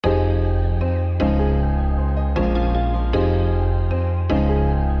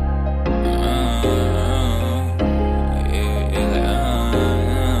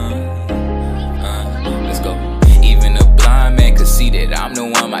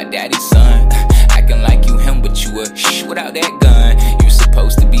the one, my daddy's son. Acting like you him, but you a shh without that gun. You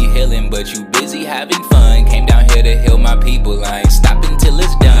supposed to be healing, but you busy having fun. Came down here to heal my people, I ain't stopping till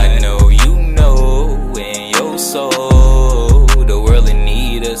it's done. I know you know in your soul the world in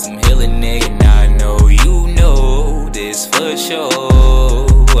need of some healing, nigga. And I know you know this for sure.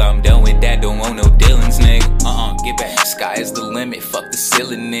 I'm done with that, don't want no dealings, nigga. Get back. Sky is the limit, fuck the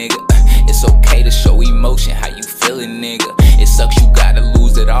ceiling, nigga. It's okay to show emotion, how you feeling, nigga. It sucks you gotta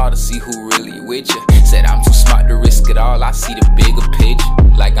lose it all to see who really with you. Said I'm too smart to risk it all, I see the bigger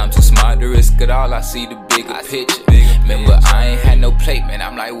picture. Like I'm too smart to risk it all, I see the bigger picture. Remember I ain't had no plate, man,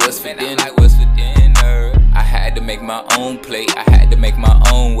 I'm like what's for dinner? I had to make my own plate, I had to make my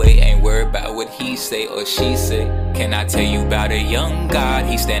own way. Ain't worried about what he say or she say. Can I tell you about a young God?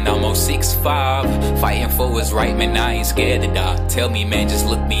 He stand almost 6'5", fighting for his right, man, I ain't scared to die. Tell me, man, just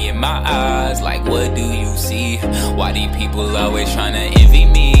look me in my eyes. Like what do you see? Why these people always tryna envy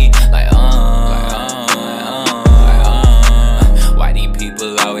me? Like why these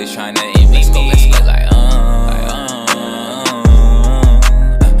people always tryna envy me? Like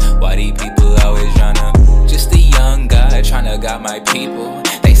why these people always tryna? Just a young guy tryna guide my people.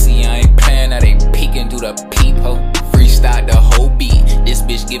 They see I ain't playing, now they peeking through the peephole. Freestyle the whole beat, this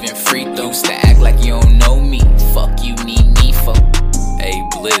bitch giving free throws. To act like you don't know me, fuck you need me for. Hey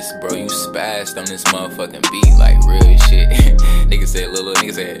Bliss, bro, you spazzed on this motherfucking beat like real shit. Nigga said, little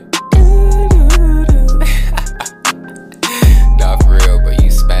nigga said nah, for real, bro, you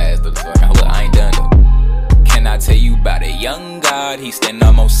spazzed on the fucking. Hold up, I ain't done though. Can I tell you about a young God? He stand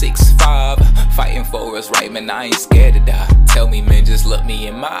almost 6'5", fighting for us right, man, I ain't scared to die. Tell me, man, just look me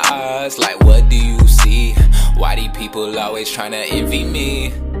in my eyes. Like what do you see? Why these people always tryna envy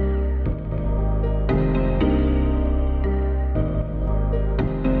me?